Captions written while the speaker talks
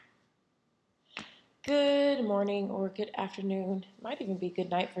Good morning or good afternoon. Might even be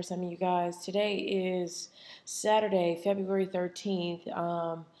good night for some of you guys. Today is Saturday, February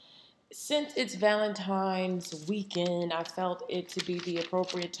 13th. Since it's Valentine's weekend, I felt it to be the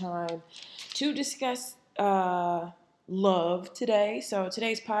appropriate time to discuss love today. So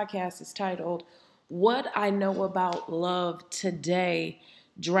today's podcast is titled What I Know About Love Today,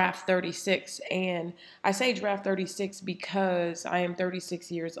 Draft 36. And I say Draft 36 because I am 36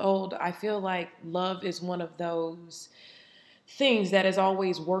 years old. I feel like love is one of those things that is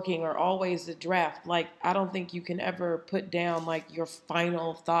always working or always a draft. Like, I don't think you can ever put down like your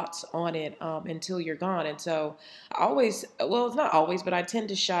final thoughts on it until you're gone. And so I always, well, it's not always, but I tend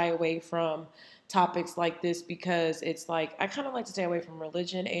to shy away from topics like this because it's like I kind of like to stay away from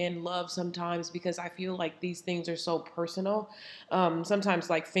religion and love sometimes because I feel like these things are so personal, sometimes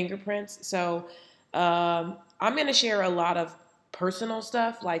like fingerprints. So I'm going to share a lot of personal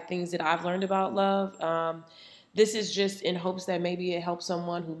stuff, like things that I've learned about love. This is just in hopes that maybe it helps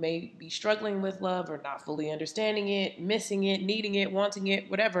someone who may be struggling with love or not fully understanding it, missing it, needing it, wanting it,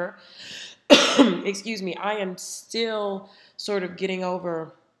 whatever. Excuse me. I am still sort of getting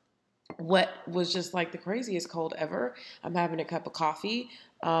over what was just like the craziest cold ever. I'm having a cup of coffee.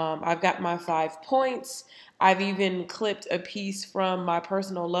 I've got my 5 points. I've even clipped a piece from my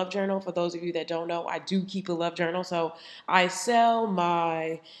personal love journal. For those of you that don't know, I do keep a love journal. So I sell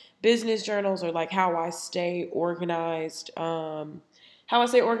my business journals or like how I stay organized. How I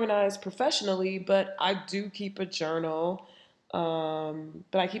stay organized professionally, but I do keep a journal.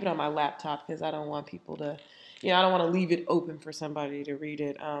 But I keep it on my laptop because I don't want people to I don't want to leave it open for somebody to read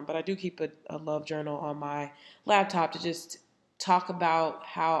it. But I do keep a love journal on my laptop to just talk about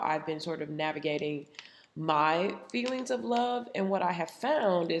how I've been sort of navigating my feelings of love. And what I have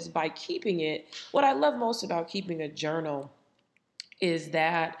found is by keeping it, what I love most about keeping a journal is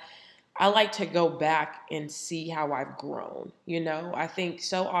that I like to go back and see how I've grown. I think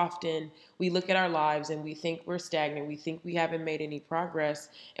so often we look at our lives and we think we're stagnant. We think we haven't made any progress.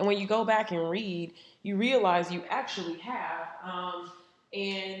 And when you go back and read, you realize you actually have.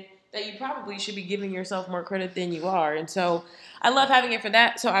 And that you probably should be giving yourself more credit than you are. And so I love having it for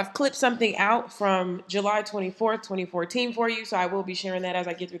that. So I've clipped something out from July 24th, 2014 for you. So I will be sharing that as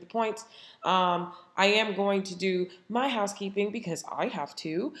I get through the points. I am going to do my housekeeping because I have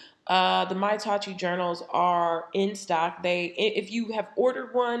to. The My Tachi journals are in stock. If you have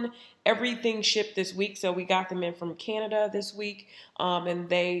ordered one, everything shipped this week. So we got them in from Canada this week, and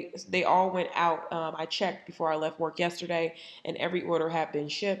they all went out. I checked before I left work yesterday, and every order had been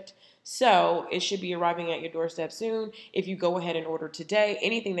shipped. So it should be arriving at your doorstep soon. If you go ahead and order today,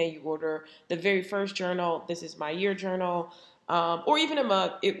 anything that you order, the very first journal, this is my year journal, or even a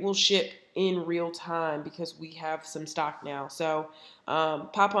mug, it will ship in real time because we have some stock now. So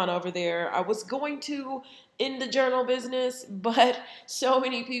pop on over there. I was going to in the journal business, but so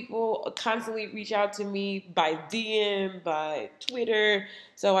many people constantly reach out to me by DM, by Twitter.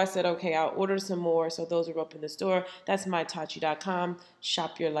 So I said, okay, I'll order some more. So those are up in the store. That's mytachi.com.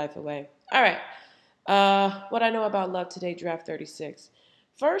 Shop your life away. All right. What I know about love today, draft 36.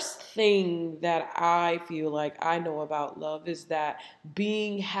 First thing that I feel like I know about love is that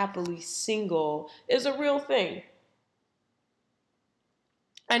being happily single is a real thing.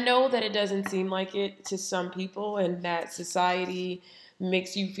 I know that it doesn't seem like it to some people, and that society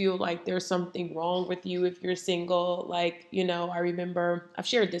makes you feel like there's something wrong with you if you're single. Like, I remember I've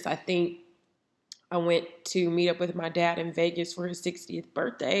shared this, I think. I went to meet up with my dad in Vegas for his 60th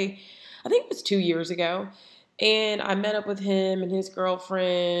birthday. I think it was 2 years ago. And I met up with him and his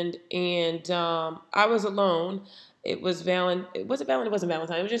girlfriend, and I was alone. It wasn't Valentine. It wasn't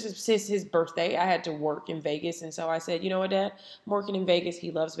Valentine. It was just his birthday. I had to work in Vegas, and so I said, you know what, Dad, I'm working in Vegas.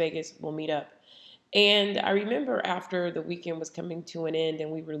 He loves Vegas. We'll meet up. And I remember after the weekend was coming to an end, and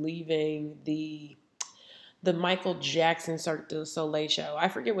we were leaving the Michael Jackson Cirque du Soleil show. I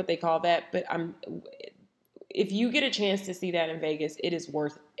forget what they call that, but if you get a chance to see that in Vegas, it is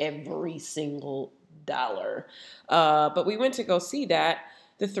worth every single dollar. But we went to go see that,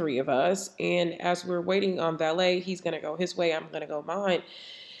 the three of us, and as we're waiting on valet, he's gonna go his way, I'm gonna go mine.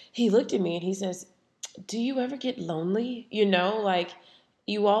 He looked at me and he says, "Do you ever get lonely? Like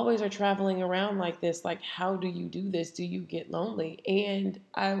you always are traveling around like this. Like, how do you do this? Do you get lonely?" And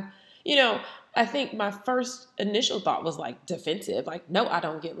you know, I think my first initial thought was like defensive, like, no, I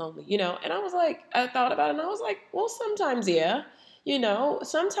don't get lonely. And I was like, I thought about it and I was like, well, sometimes, yeah,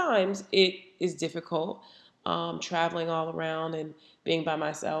 sometimes it is difficult traveling all around and being by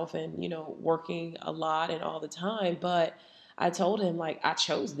myself and, working a lot and all the time. But I told him, like, I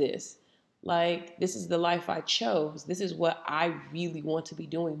chose this. Like, this is the life I chose. This is what I really want to be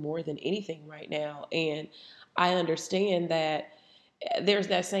doing more than anything right now. And I understand that there's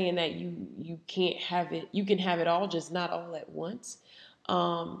that saying that you can't have it, you can have it all, just not all at once.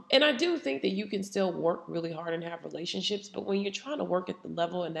 And I do think that you can still work really hard and have relationships, but when you're trying to work at the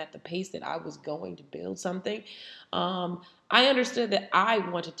level and at the pace that I was going to build something, um, I understood that I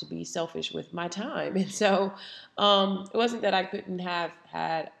wanted to be selfish with my time. And so it wasn't that I couldn't have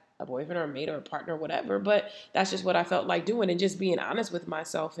had a boyfriend or a mate or a partner or whatever, but that's just what I felt like doing, and just being honest with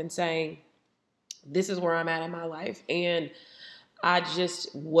myself and saying, this is where I'm at in my life. And I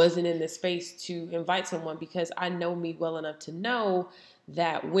just wasn't in the space to invite someone, because I know me well enough to know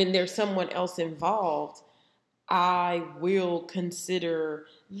that when there's someone else involved, I will consider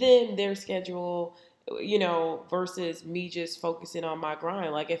them, their schedule, versus me just focusing on my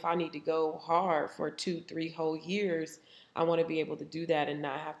grind. Like, if I need to go hard for 2, 3 whole years, I want to be able to do that and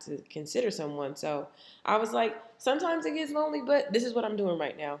not have to consider someone. So I was like, sometimes it gets lonely, but this is what I'm doing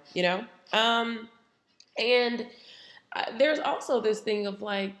right now. And there's also this thing of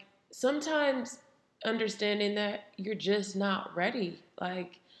like, sometimes understanding that you're just not ready.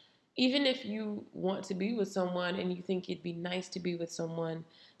 Like, even if you want to be with someone and you think it'd be nice to be with someone,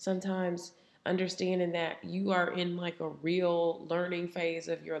 sometimes understanding that you are in like a real learning phase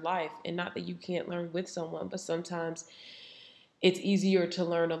of your life, and not that you can't learn with someone, but sometimes it's easier to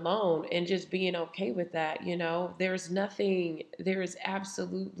learn alone, and just being okay with that. There is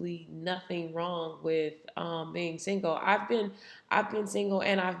absolutely nothing wrong with being single. I've been single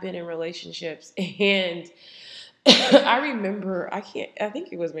and I've been in relationships. And I remember, I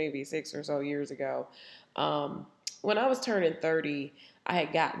think it was maybe 6 or so years ago, um, when I was turning 30, I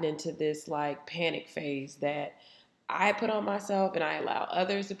had gotten into this like panic phase that I put on myself and I allow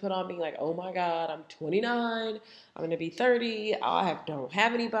others to put on me. Like, oh my God, I'm 29, I'm gonna be 30, don't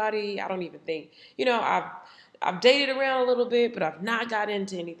have anybody. I don't even think, I've dated around a little bit, but I've not got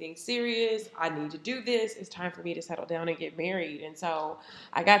into anything serious. I need to do this. It's time for me to settle down and get married. And so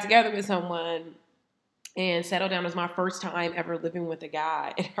I got together with someone and settled down. As my first time ever living with a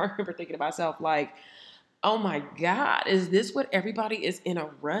guy. And I remember thinking to myself, like, oh my God, is this what everybody is in a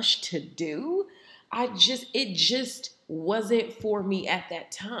rush to do? It just wasn't for me at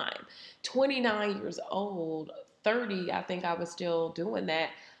that time. 29 years old, 30, I think I was still doing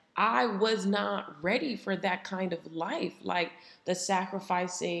that. I was not ready for that kind of life. Like, the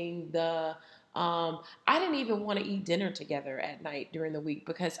sacrificing, I didn't even want to eat dinner together at night during the week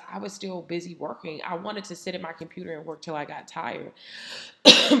because I was still busy working. I wanted to sit at my computer and work till I got tired.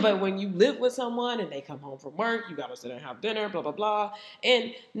 But when you live with someone and they come home from work, you gotta sit and have dinner, blah blah blah.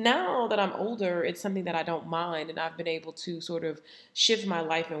 And now that I'm older, it's something that I don't mind, and I've been able to sort of shift my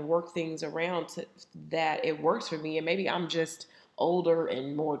life and work things around to that it works for me. And maybe I'm just older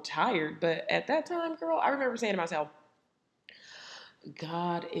and more tired, but at that time, girl, I remember saying to myself,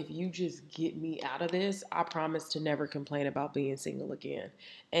 God, if you just get me out of this, I promise to never complain about being single again.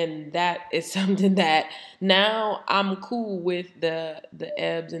 And that is something that now I'm cool with, the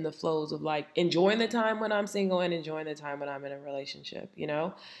ebbs and the flows of like enjoying the time when I'm single and enjoying the time when I'm in a relationship.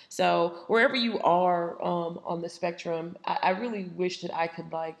 So wherever you are on the spectrum, I really wish that I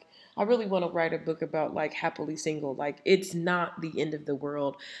could like, I really want to write a book about like happily single. Like, it's not the end of the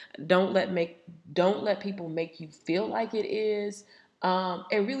world. Don't let make don't let people make you feel like it is.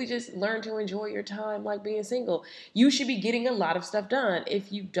 And really just learn to enjoy your time like being single. You should be getting a lot of stuff done.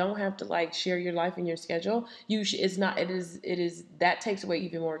 If you don't have to like share your life and your schedule, it's not, it is, that takes away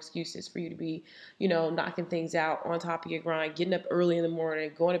even more excuses for you to be, knocking things out on top of your grind, getting up early in the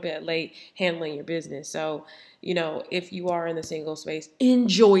morning, going to bed late, handling your business. So, if you are in the single space,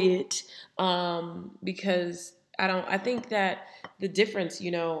 enjoy it. Because I think that the difference,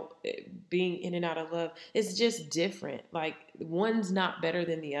 being in and out of love is just different. Like, one's not better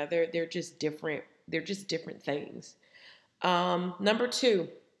than the other. They're just different. They're just different things. Number two,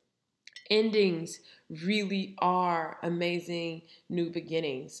 endings really are amazing new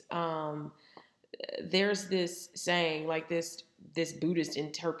beginnings. There's this saying, like this Buddhist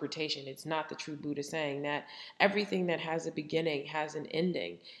interpretation. It's not the true Buddhist saying that everything that has a beginning has an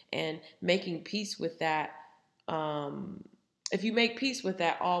ending, and making peace with that. Um, if you make peace with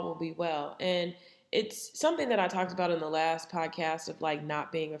that, all will be well. And it's something that I talked about in the last podcast of like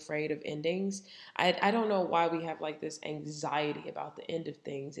not being afraid of endings. I don't know why we have like this anxiety about the end of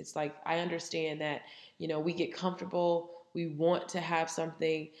things. It's like, I understand that, we get comfortable, we want to have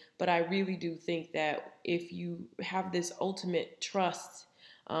something, but I really do think that if you have this ultimate trust,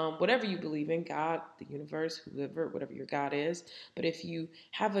 whatever you believe in, God, the universe, whoever, whatever your God is, but if you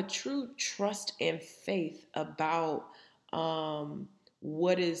have a true trust and faith about um,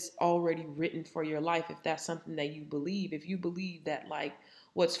 what is already written for your life, if that's something that you believe. If you believe that like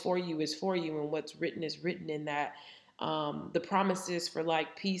what's for you is for you and what's written is written, in that the promises for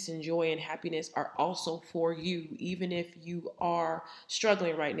like peace and joy and happiness are also for you, even if you are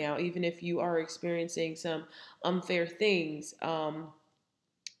struggling right now, even if you are experiencing some unfair things.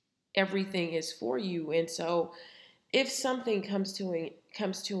 Everything is for you. And so if something comes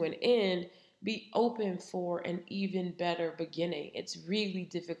to an end, be open for an even better beginning. It's really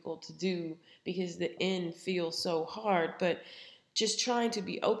difficult to do because the end feels so hard, but just trying to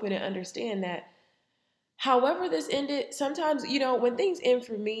be open and understand that however this ended, sometimes, when things end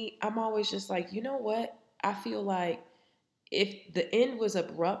for me, I'm always just like, you know what? I feel like if the end was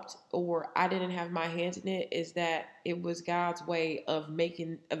abrupt or I didn't have my hands in it, is that it was God's way of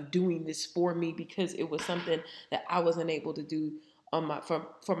doing this for me, because it was something that I wasn't able to do on my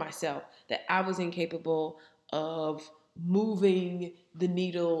for myself, that I was incapable of moving the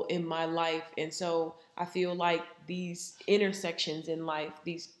needle in my life. And so I feel like these intersections in life,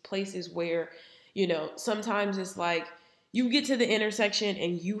 these places where, sometimes it's like you get to the intersection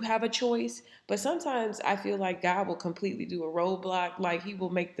and you have a choice, but sometimes I feel like God will completely do a roadblock. Like he will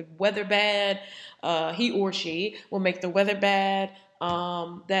make the weather bad. He or she will make the weather bad.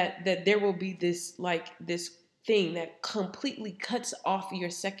 That there will be this thing that completely cuts off your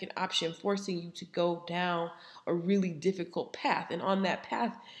second option, forcing you to go down a really difficult path. And on that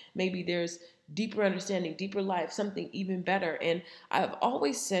path, maybe there's deeper understanding, deeper life, something even better. And I've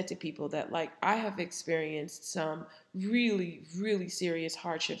always said to people that like I have experienced some really, really serious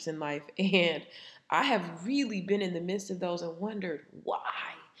hardships in life. And I have really been in the midst of those and wondered why.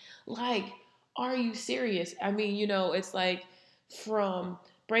 Like, are you serious? I mean, it's like from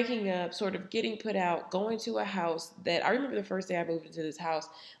breaking up, sort of getting put out, going to a house that I remember the first day I moved into this house,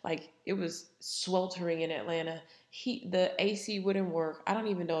 like it was sweltering in Atlanta. The AC wouldn't work. I don't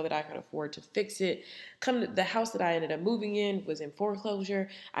even know that I could afford to fix it. Come to the house that I ended up moving in was in foreclosure.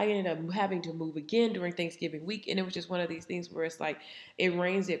 I ended up having to move again during Thanksgiving week, and it was just one of these things where it's like it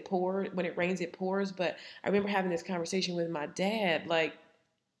rains, it pours. When it rains, it pours. But I remember having this conversation with my dad, like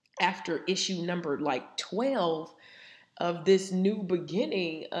after issue number like 12 of this new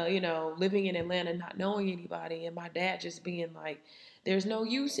beginning, living in Atlanta, not knowing anybody, and my dad just being like, there's no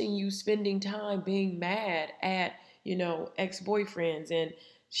use in you spending time being mad at, ex-boyfriends and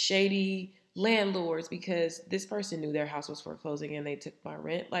shady landlords because this person knew their house was foreclosing and they took my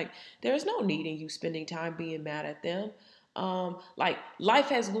rent. Like, there's no need in you spending time being mad at them. Like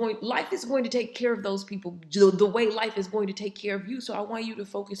life is going to take care of those people the way life is going to take care of you. So I want you to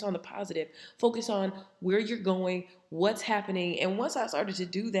focus on the positive, focus on where you're going, what's happening. And once I started to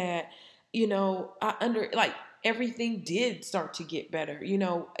do that, I everything did start to get better.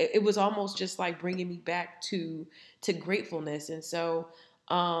 It was almost just like bringing me back to gratefulness. And so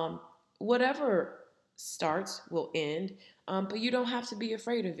whatever starts will end, but you don't have to be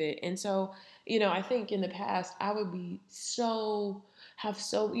afraid of it. And so I think in the past I would be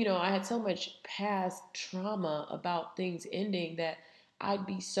I had so much past trauma about things ending that I'd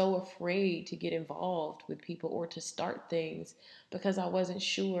be so afraid to get involved with people or to start things because I wasn't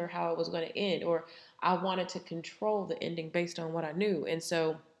sure how it was going to end, or I wanted to control the ending based on what I knew. And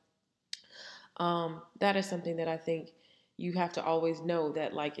so that is something that I think you have to always know,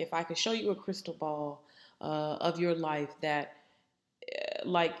 that like if I could show you a crystal ball of your life, that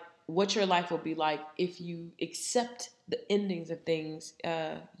like what your life will be like if you accept the endings of things,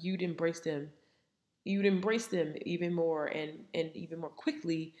 you'd embrace them even more, and even more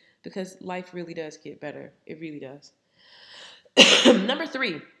quickly, because life really does get better. It really does. Number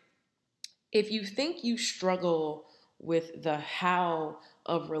 3, if you think you struggle with the how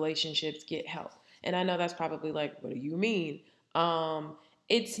of relationships, get help. And I know that's probably like, what do you mean?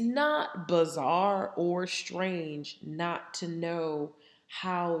 It's not bizarre or strange not to know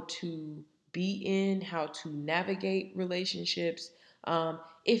how to be in, how to navigate relationships.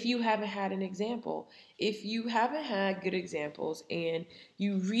 If you haven't had an example, if you haven't had good examples and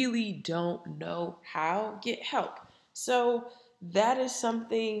you really don't know how, get help. So that is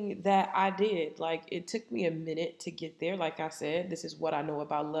something that I did. Like, it took me a minute to get there. Like I said, this is what I know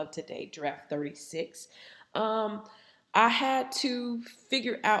about Love Today, Draft 36. Um, I had to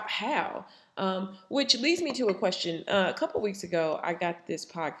figure out how, which leads me to a question. A couple weeks ago, I got this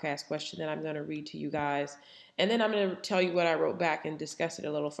podcast question that I'm going to read to you guys, and then I'm going to tell you what I wrote back and discuss it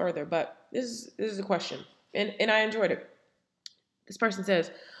a little further. But this is a question, and I enjoyed it. This person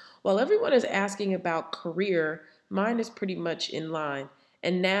says, "While everyone is asking about career, mine is pretty much in line.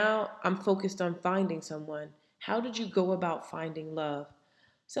 And now I'm focused on finding someone. How did you go about finding love?"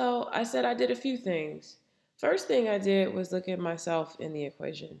 So I said I did a few things. First thing I did was look at myself in the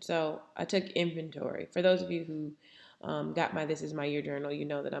equation. So I took inventory. For those of you who got my This Is My Year journal, you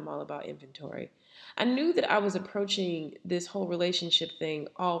know that I'm all about inventory. I knew that I was approaching this whole relationship thing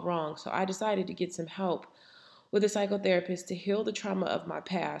all wrong, so I decided to get some help with a psychotherapist to heal the trauma of my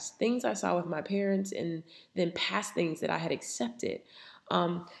past, things I saw with my parents, and then past things that I had accepted.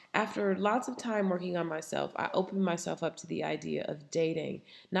 After lots of time working on myself, I opened myself up to the idea of dating,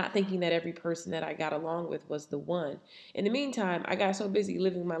 not thinking that every person that I got along with was the one. In the meantime, I got so busy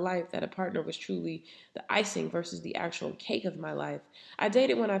living my life that a partner was truly the icing versus the actual cake of my life. I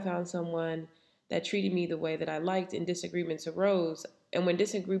dated when I found someone that treated me the way that I liked, and disagreements arose. And when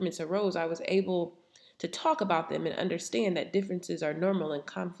disagreements arose, I was able to talk about them and understand that differences are normal and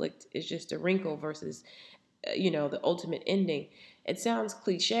conflict is just a wrinkle versus the ultimate ending. It sounds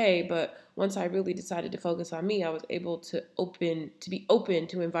cliche, but once I really decided to focus on me, I was able to be open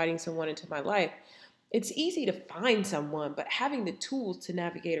to inviting someone into my life. It's easy to find someone, but having the tools to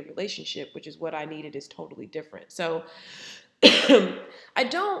navigate a relationship, which is what I needed, is totally different. So I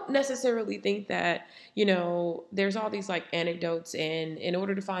don't necessarily think that, there's all these like anecdotes, and in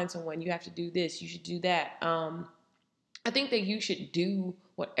order to find someone, you have to do this, you should do that. I think that you should do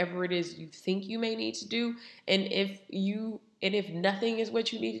whatever it is you think you may need to do. And if nothing is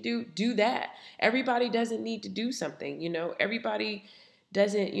what you need to do that. Everybody doesn't need to do something, everybody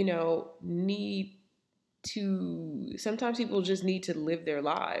doesn't, need to, sometimes people just need to live their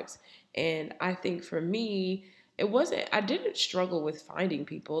lives. And I think for me, I didn't struggle with finding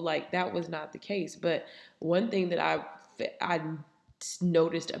people. Like, that was not the case. But one thing that I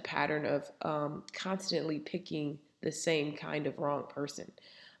noticed a pattern of constantly picking the same kind of wrong person.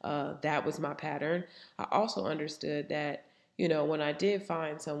 That was my pattern. I also understood that, when I did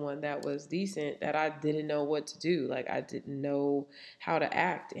find someone that was decent, that I didn't know what to do. Like, I didn't know how to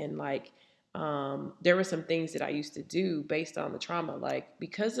act. And like, there were some things that I used to do based on the trauma, like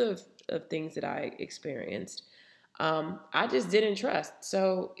because of things that I experienced. I just didn't trust.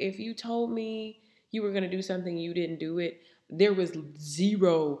 So if you told me you were going to do something, you didn't do it, there was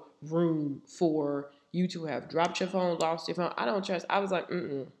zero room for you to have dropped your phone, lost your phone. I don't trust. I was like,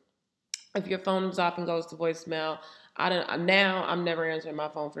 mm-mm. If your phone was off and goes to voicemail, I don't. Now I'm never answering my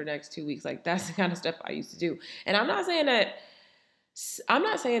phone for the next 2 weeks. Like, that's the kind of stuff I used to do. And I'm not saying that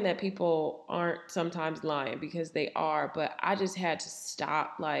people aren't sometimes lying, because they are, but I just had to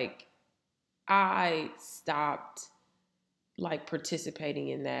stop. Like, I stopped like participating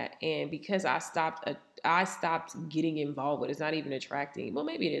in that. And because I stopped getting involved with, it's not even attracting, well,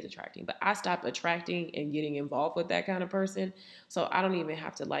 maybe it is attracting, but I stopped attracting and getting involved with that kind of person. So I don't even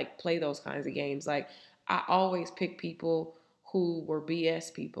have to like play those kinds of games. Like, I always pick people who were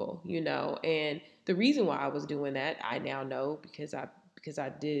BS people, and the reason why I was doing that, I now know, because I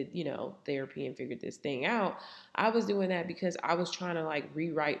did, therapy and figured this thing out. I was doing that because I was trying to like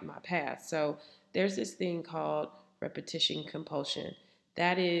rewrite my past. So there's this thing called repetition compulsion.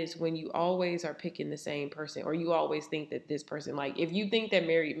 That is when you always are picking the same person, or you always think that this person, like if you think that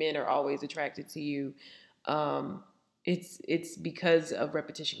married men are always attracted to you, um, it's because of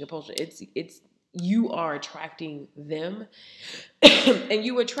repetition compulsion. It's you are attracting them, and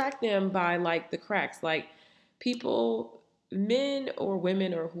you attract them by like the cracks, like people, men or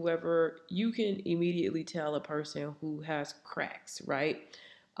women or whoever, you can immediately tell a person who has cracks, right?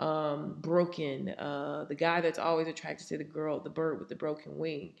 Broken, the guy that's always attracted to the girl, the bird with the broken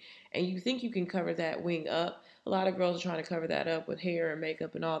wing, and you think you can cover that wing up. A lot of girls are trying to cover that up with hair and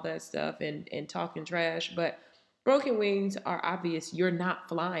makeup and all that stuff, and talking trash, but broken wings are obvious. You're not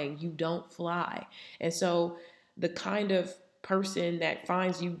flying. You don't fly. And so the kind of person that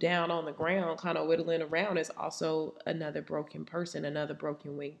finds you down on the ground kind of whittling around is also another broken person, another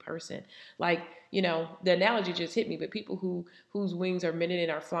broken wing person. Like, the analogy just hit me, but people whose wings are minute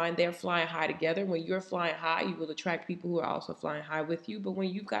and are flying, they're flying high together. When you're flying high, you will attract people who are also flying high with you. But when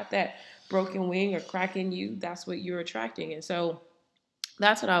you've got that broken wing or crack in you, that's what you're attracting. And so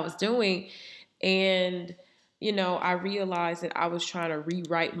that's what I was doing. And I realized that I was trying to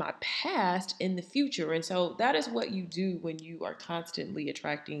rewrite my past in the future. And so that is what you do when you are constantly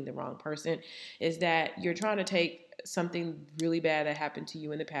attracting the wrong person, is that you're trying to take something really bad that happened to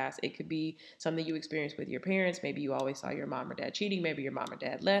you in the past. It could be something you experienced with your parents. Maybe you always saw your mom or dad cheating. Maybe your mom or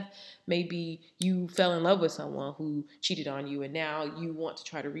dad left. Maybe you fell in love with someone who cheated on you, and now you want to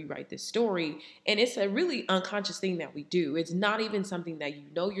try to rewrite this story. And it's a really unconscious thing that we do. It's not even something that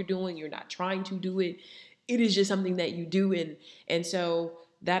you're doing. You're not trying to do it. It is just something that you do. And so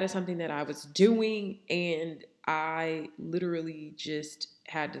that is something that I was doing, and I literally just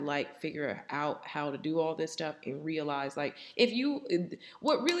had to like figure out how to do all this stuff and realize like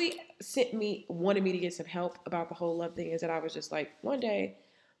what really wanted me to get some help about the whole love thing is that I was just like one day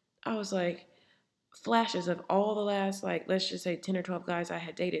I was like flashes of all the last like let's just say 10 or 12 guys I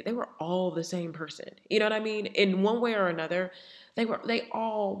had dated, they were all the same person. You know what I mean? In one way or another, they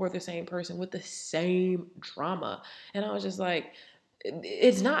all were the same person with the same drama. And I was just like,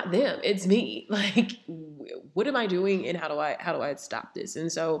 it's not them, it's me. Like what am I doing and how do I stop this?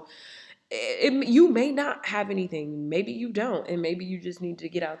 And so you may not have anything, maybe you don't, and maybe you just need to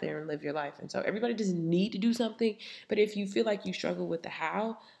get out there and live your life. And so everybody doesn't need to do something, but if you feel like you struggle with the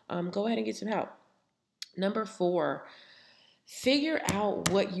how, go ahead and get some help. Number 4, figure out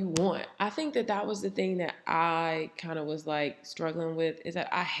what you want. I think that was the thing that I kind of was like struggling with, is that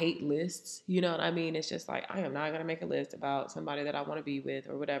I hate lists. You know what I mean? It's just like, I am not going to make a list about somebody that I want to be with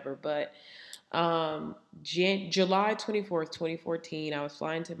or whatever. But July 24th, 2014, I was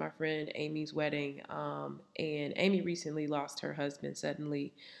flying to my friend Amy's wedding. And Amy recently lost her husband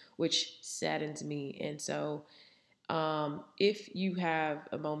suddenly, which saddens me. And so if you have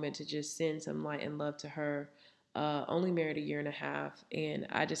a moment to just send some light and love to her, only married a year and a half, and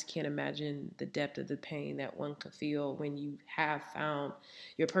I just can't imagine the depth of the pain that one could feel when you have found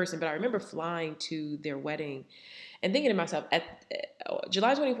your person. But I remember flying to their wedding and thinking to myself, at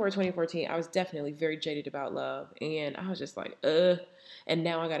July 24th, 2014, I was definitely very jaded about love, and I was just like, and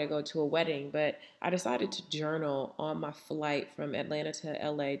now I got to go to a wedding. But I decided to journal on my flight from Atlanta to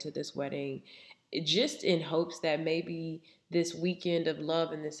LA to this wedding, just in hopes that maybe this weekend of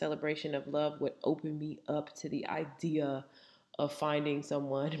love and this celebration of love would open me up to the idea of finding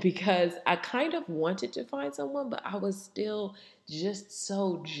someone, because I kind of wanted to find someone, but I was still just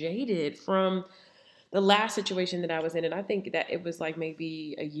so jaded from the last situation that I was in. And I think that it was like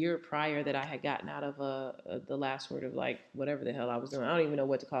maybe a year prior that I had gotten out of the last sort of like whatever the hell I was doing. I don't even know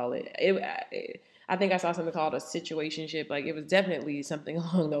what to call it. I think I saw something called a situationship. Like it was definitely something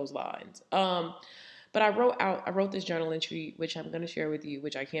along those lines. But I wrote this journal entry, which I'm going to share with you,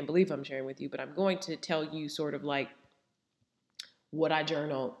 which I can't believe I'm sharing with you, but I'm going to tell you sort of like what I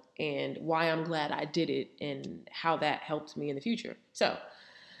journaled and why I'm glad I did it and how that helps me in the future. So,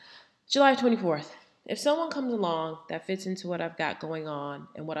 July 24th. If someone comes along that fits into what I've got going on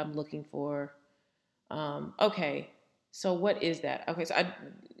and what I'm looking for, okay, so what is that? Okay, so I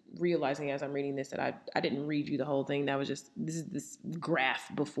realizing as I'm reading this that I didn't read you the whole thing. That was just this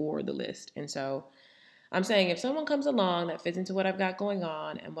graph before the list. And so I'm saying if someone comes along that fits into what I've got going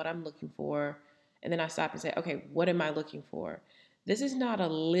on and what I'm looking for, and then I stop and say, okay, what am I looking for? This is not a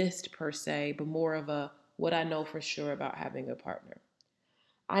list per se, but more of a what I know for sure about having a partner.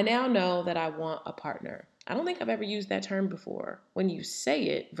 I now know that I want a partner. I don't think I've ever used that term before. When you say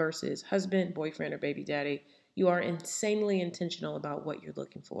it versus husband, boyfriend, or baby daddy, you are insanely intentional about what you're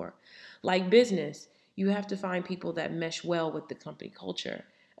looking for. Like business, you have to find people that mesh well with the company culture.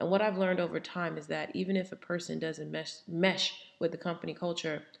 And what I've learned over time is that even if a person doesn't mesh with the company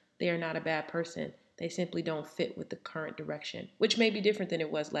culture, they are not a bad person. They simply don't fit with the current direction, which may be different than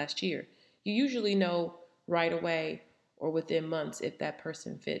it was last year. You usually know right away or within months if that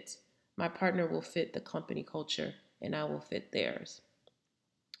person fits. My partner will fit the company culture and I will fit theirs.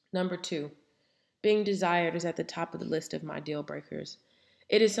 Number 2, being desired is at the top of the list of my deal breakers.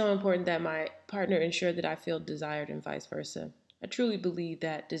 It is so important that my partner ensure that I feel desired and vice versa. I truly believe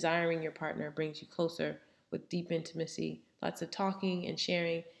that desiring your partner brings you closer with deep intimacy, lots of talking and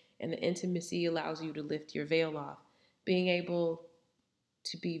sharing, and the intimacy allows you to lift your veil off. Being able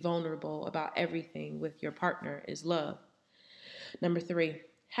to be vulnerable about everything with your partner is love. Number 3,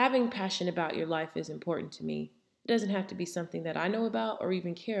 having passion about your life is important to me. It doesn't have to be something that I know about or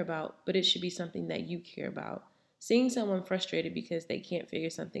even care about, but it should be something that you care about. Seeing someone frustrated because they can't figure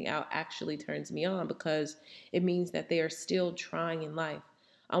something out actually turns me on because it means that they are still trying in life.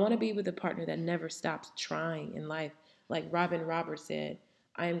 I want to be with a partner that never stops trying in life. Like Robin Roberts said,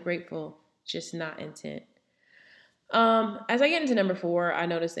 I am grateful, just not intent. As I get into number 4, I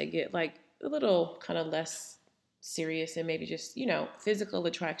notice they get like a little kind of less serious and maybe just, physical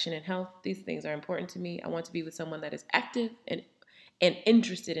attraction and health. These things are important to me. I want to be with someone that is active and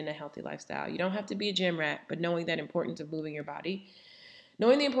interested in a healthy lifestyle. You don't have to be a gym rat, but knowing that importance of moving your body,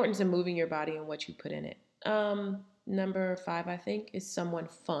 knowing the importance of moving your body and what you put in it. Number 5, I think, is someone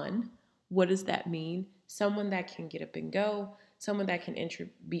fun. What does that mean? Someone that can get up and go, someone that can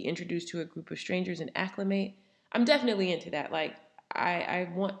be introduced to a group of strangers and acclimate. I'm definitely into that. Like, I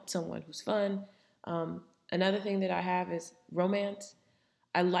want someone who's fun. Another thing that I have is romance.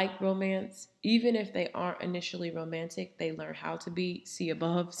 I like romance. Even if they aren't initially romantic, they learn how to see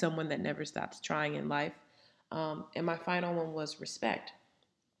above, someone that never stops trying in life. And my final one was respect.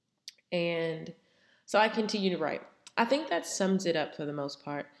 And so I continue to write. I think that sums it up for the most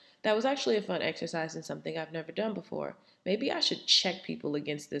part. That was actually a fun exercise and something I've never done before. Maybe I should check people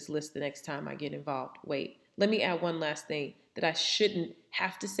against this list the next time I get involved. Wait, let me add one last thing that I shouldn't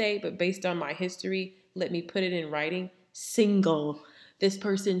have to say, but based on my history, let me put it in writing. Single. This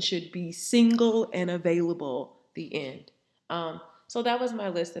person should be single and available. The end. So that was my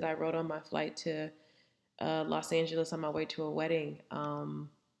list that I wrote on my flight to Los Angeles on my way to a wedding,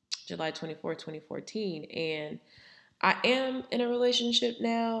 July 24th, 2014. And I am in a relationship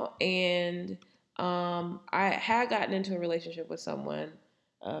now, and I had gotten into a relationship with someone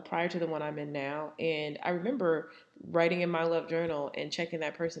prior to the one I'm in now. And I remember writing in my love journal and checking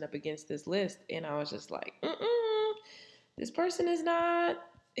that person up against this list, and I was just like, this person is not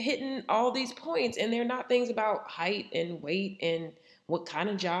hitting all these points, and they're not things about height and weight and what kind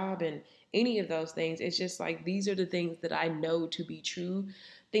of job and any of those things. It's just like these are the things that I know to be true,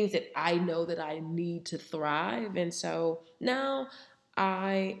 things that I know that I need to thrive. And so now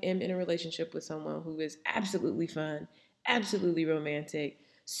I am in a relationship with someone who is absolutely fun, absolutely romantic,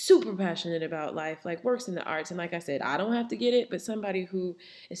 super passionate about life, like works in the arts. And like I said, I don't have to get it, but somebody who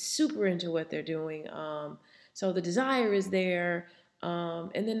is super into what they're doing. So the desire is there.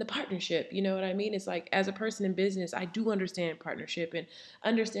 And then the partnership, you know what I mean? It's like as a person in business, I do understand partnership and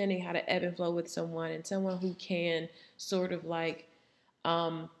understanding how to ebb and flow with someone and someone who can sort of like,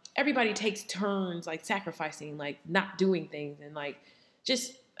 everybody takes turns like sacrificing, like not doing things and like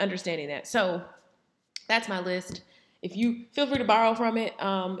just understanding that. So that's my list. If you feel free to borrow from it.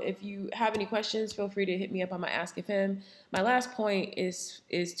 If you have any questions, feel free to hit me up on my Ask If Him. My last point is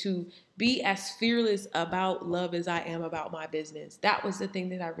to be as fearless about love as I am about my business. That was the thing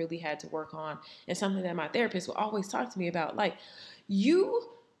that I really had to work on, and something that my therapist would always talk to me about. Like, you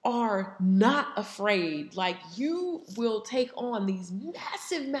are not afraid. Like, you will take on these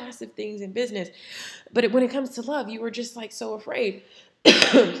massive, massive things in business, but when it comes to love, you were just like so afraid.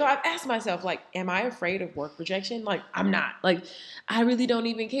 So I've asked myself, like, am I afraid of work rejection? Like, I'm not. Like, I really don't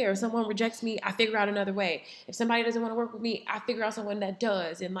even care. If someone rejects me, I figure out another way. If somebody doesn't want to work with me, I figure out someone that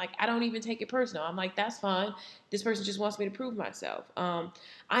does. And like, I don't even take it personal. I'm like, that's fine. This person just wants me to prove myself. I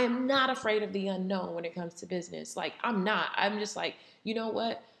am not afraid of the unknown when it comes to business. Like, I'm not. I'm just like, you know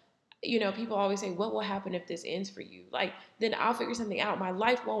what? People always say, what will happen if this ends for you? Like, then I'll figure something out. My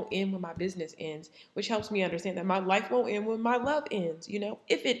life won't end when my business ends, which helps me understand that my life won't end when my love ends,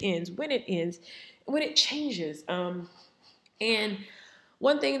 if it ends, when it changes. And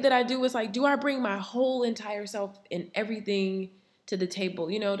one thing that I do is like, do I bring my whole entire self and everything to the table?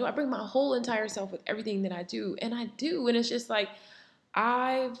 Do I bring my whole entire self with everything that I do? And I do. And it's just like,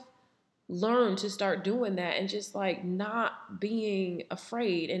 I've learn to start doing that and just like not being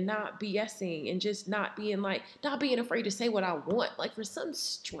afraid and not BSing and just not being afraid to say what I want. Like, for some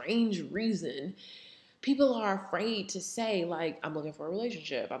strange reason, people are afraid to say, like, I'm looking for a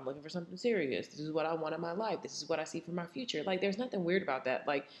relationship, I'm looking for something serious, this is what I want in my life, this is what I see for my future. Like, there's nothing weird about that.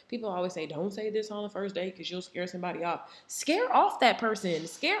 Like, people always say, don't say this on the first date because you'll scare somebody off. Scare off that person,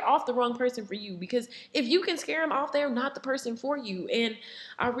 scare off the wrong person for you, because if you can scare them off, they're not the person for you. And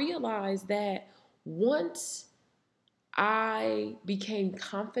I realized that once I became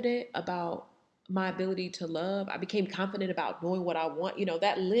confident about my ability to love, I became confident about knowing what I want.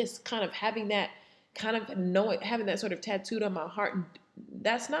 That list, kind of having that, kind of knowing, having that sort of tattooed on my heart.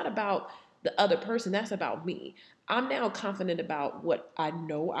 That's not about the other person. That's about me. I'm now confident about what I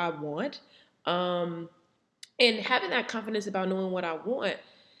know I want. Um, and having that confidence about knowing what I want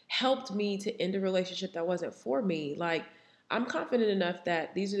helped me to end a relationship that wasn't for me. Like, I'm confident enough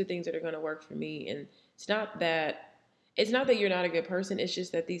that these are the things that are going to work for me. And it's not that you're not a good person. It's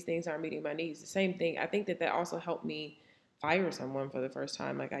just that these things aren't meeting my needs. The same thing. I think that also helped me fire someone for the first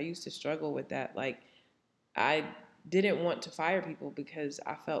time. Like, I used to struggle with that. Like, I didn't want to fire people because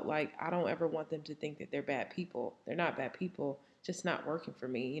I felt like I don't ever want them to think that they're bad people. They're not bad people, just not working for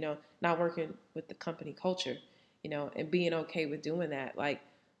me, not working with the company culture, and being okay with doing that. Like,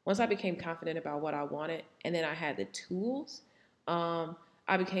 once I became confident about what I wanted and then I had the tools,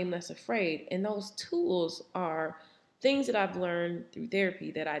 I became less afraid. And those tools are things that I've learned through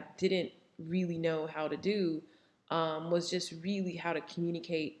therapy that I didn't really know how to do, was just really how to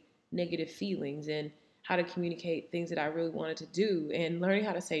communicate negative feelings and how to communicate things that I really wanted to do and learning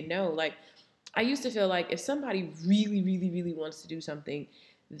how to say no. Like, I used to feel like if somebody really, really, really wants to do something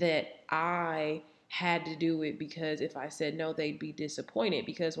that I had to do it because if I said no, they'd be disappointed.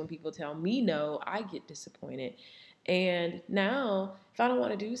 Because when people tell me no, I get disappointed. And now, if I don't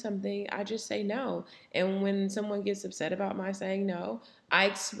want to do something, I just say no. And when someone gets upset about my saying no, I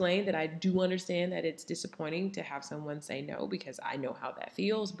explain that I do understand that it's disappointing to have someone say no because I know how that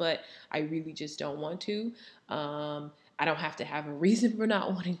feels, but I really just don't want to. I don't have to have a reason for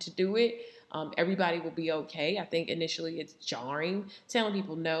not wanting to do it. Everybody will be okay. I think initially it's jarring. Telling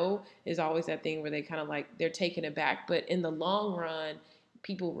people no is always that thing where they kind of like they're taken aback, but in the long run,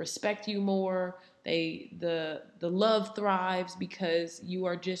 people respect you more. The love thrives because you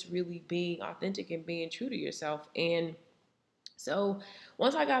are just really being authentic and being true to yourself. And so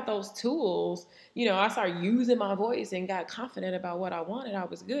once I got those tools, I started using my voice and got confident about what I wanted. I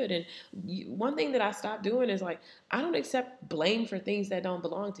was good. And one thing that I stopped doing is like, I don't accept blame for things that don't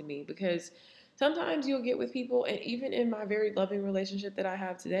belong to me because sometimes you'll get with people, and even in my very loving relationship that I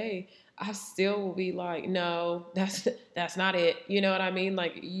have today, I still will be like, no, that's not it. You know what I mean?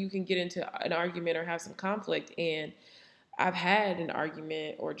 Like you can get into an argument or have some conflict, and I've had an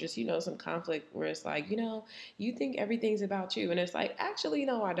argument or just, some conflict where it's like, you think everything's about you. And it's like, actually,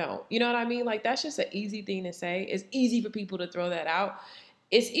 no, I don't. You know what I mean? Like, that's just an easy thing to say. It's easy for people to throw that out.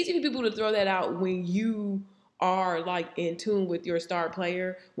 It's easy for people to throw that out when you are like in tune with your star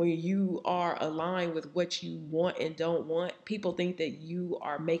player, when you are aligned with what you want and don't want. People think that you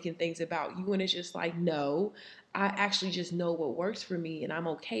are making things about you. And it's just like, no, I actually just know what works for me, and I'm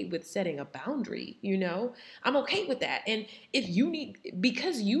okay with setting a boundary. I'm okay with that. And if you need,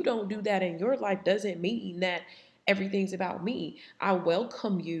 because you don't do that in your life, doesn't mean that everything's about me. I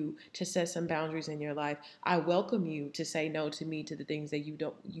welcome you to set some boundaries in your life. I welcome you to say no to me to the things that you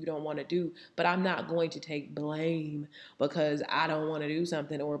don't want to do, but I'm not going to take blame because I don't want to do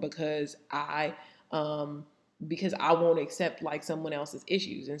something or because I won't accept like someone else's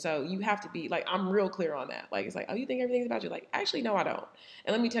issues. And so you have to be like, I'm real clear on that. Like, it's like, oh, you think everything's about you? Like, actually, no, I don't.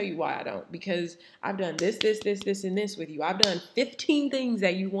 And let me tell you why I don't. Because I've done this, and this with you. I've done 15 things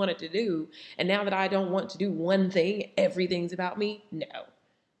that you wanted to do. And now that I don't want to do one thing, everything's about me. No,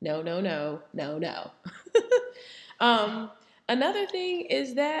 no, no, no, no, no. um, Another thing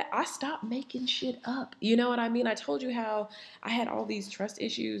is that I stopped making shit up. You know what I mean? I told you how I had all these trust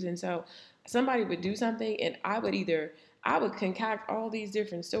issues. And so somebody would do something, and I would concoct all these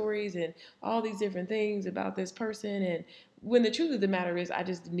different stories and all these different things about this person. And when the truth of the matter is, I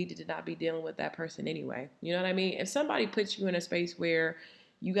just needed to not be dealing with that person anyway. You know what I mean? If somebody puts you in a space where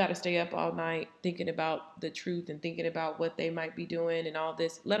you got to stay up all night thinking about the truth and thinking about what they might be doing and all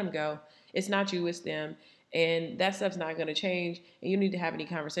this, let them go. It's not you, it's them. And that stuff's not going to change. And you need to have any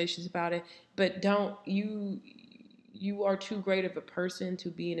conversations about it. But don't you are too great of a person to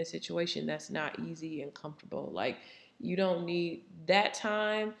be in a situation that's not easy and comfortable. Like, you don't need that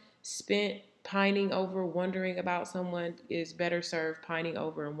time spent pining over, wondering about someone is better served pining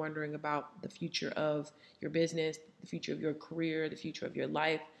over and wondering about the future of your business, the future of your career, the future of your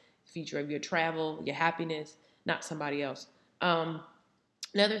life, the future of your travel, your happiness, not somebody else. Um,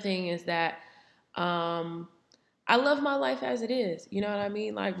 Another thing is that um, I love my life as it is. You know what I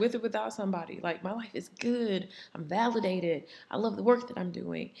mean? Like, with or without somebody. Like, my life is good. I'm validated. I love the work that I'm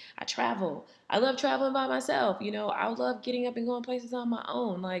doing. I travel. I love traveling by myself. I love getting up and going places on my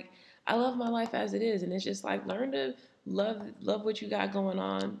own. Like, I love my life as it is. And it's just like, learn to love what you got going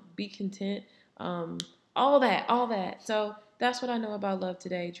on. Be content. Um, all that. So that's what I know about love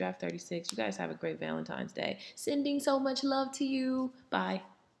today. Draft 36. You guys have a great Valentine's Day. Sending so much love to you. Bye.